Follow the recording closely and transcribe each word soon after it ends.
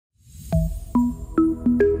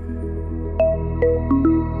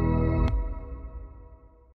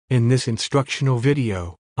In this instructional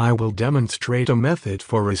video, I will demonstrate a method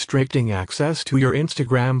for restricting access to your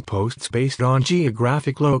Instagram posts based on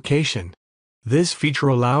geographic location. This feature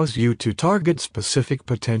allows you to target specific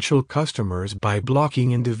potential customers by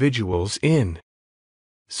blocking individuals in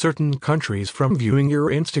certain countries from viewing your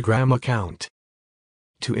Instagram account.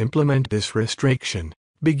 To implement this restriction,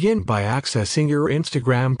 begin by accessing your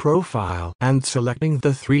Instagram profile and selecting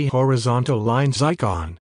the three horizontal lines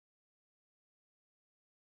icon.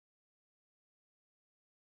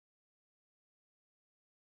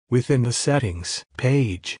 Within the Settings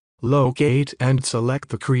page, locate and select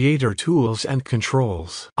the Creator Tools and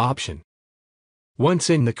Controls option. Once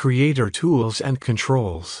in the Creator Tools and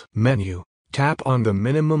Controls menu, tap on the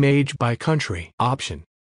Minimum Age by Country option.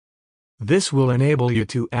 This will enable you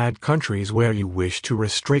to add countries where you wish to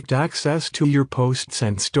restrict access to your posts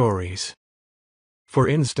and stories. For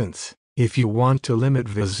instance, if you want to limit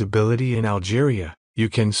visibility in Algeria, you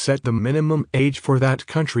can set the minimum age for that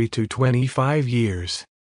country to 25 years.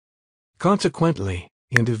 Consequently,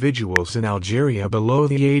 individuals in Algeria below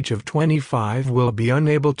the age of 25 will be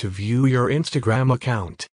unable to view your Instagram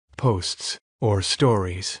account, posts, or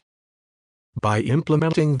stories. By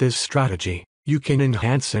implementing this strategy, you can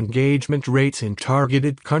enhance engagement rates in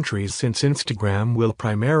targeted countries since Instagram will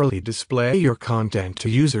primarily display your content to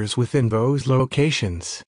users within those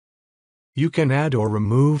locations. You can add or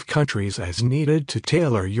remove countries as needed to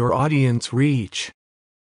tailor your audience reach.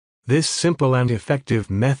 This simple and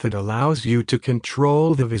effective method allows you to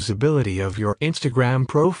control the visibility of your Instagram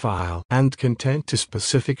profile and content to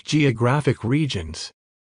specific geographic regions,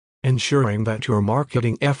 ensuring that your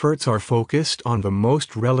marketing efforts are focused on the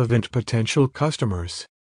most relevant potential customers.